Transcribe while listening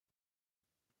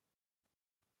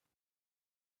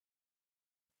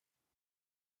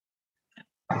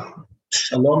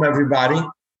Shalom, everybody.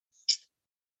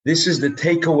 This is the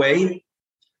takeaway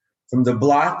from the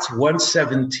blot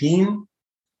 117,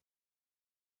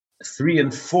 3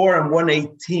 and 4, and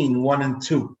 118, 1 and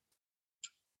 2.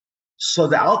 So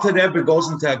the Alter Rebbe goes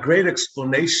into a great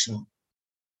explanation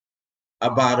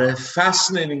about a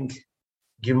fascinating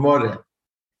Gemara.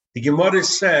 The Gemara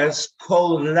says,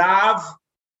 Kol Rav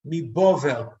mi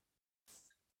Bovel.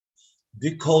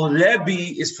 The Kol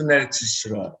Rebbe is from Eretz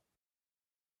Yisrael.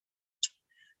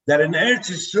 That in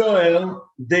Eretz Yisrael,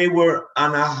 they were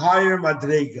on a higher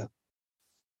madrega.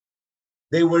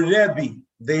 They were Rebbe.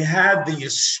 They had the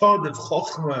Yesod of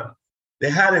Chochmah. They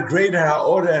had a greater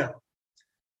Ha'orah.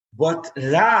 But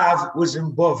Rav was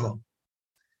in Bovel.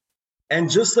 And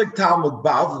just like Talmud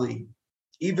Bavli,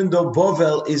 even though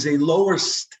Bovel is a lower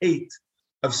state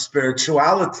of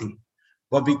spirituality,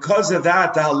 but because of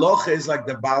that, the halacha is like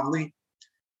the Bavli.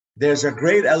 There's a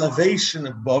great elevation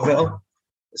of Bovel.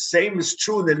 The same is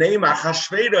true in the name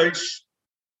Achashverosh.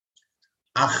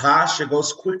 Achash, it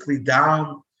goes quickly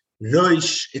down.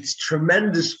 Rosh, it's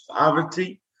tremendous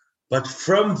poverty. But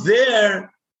from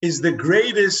there is the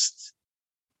greatest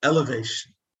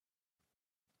elevation.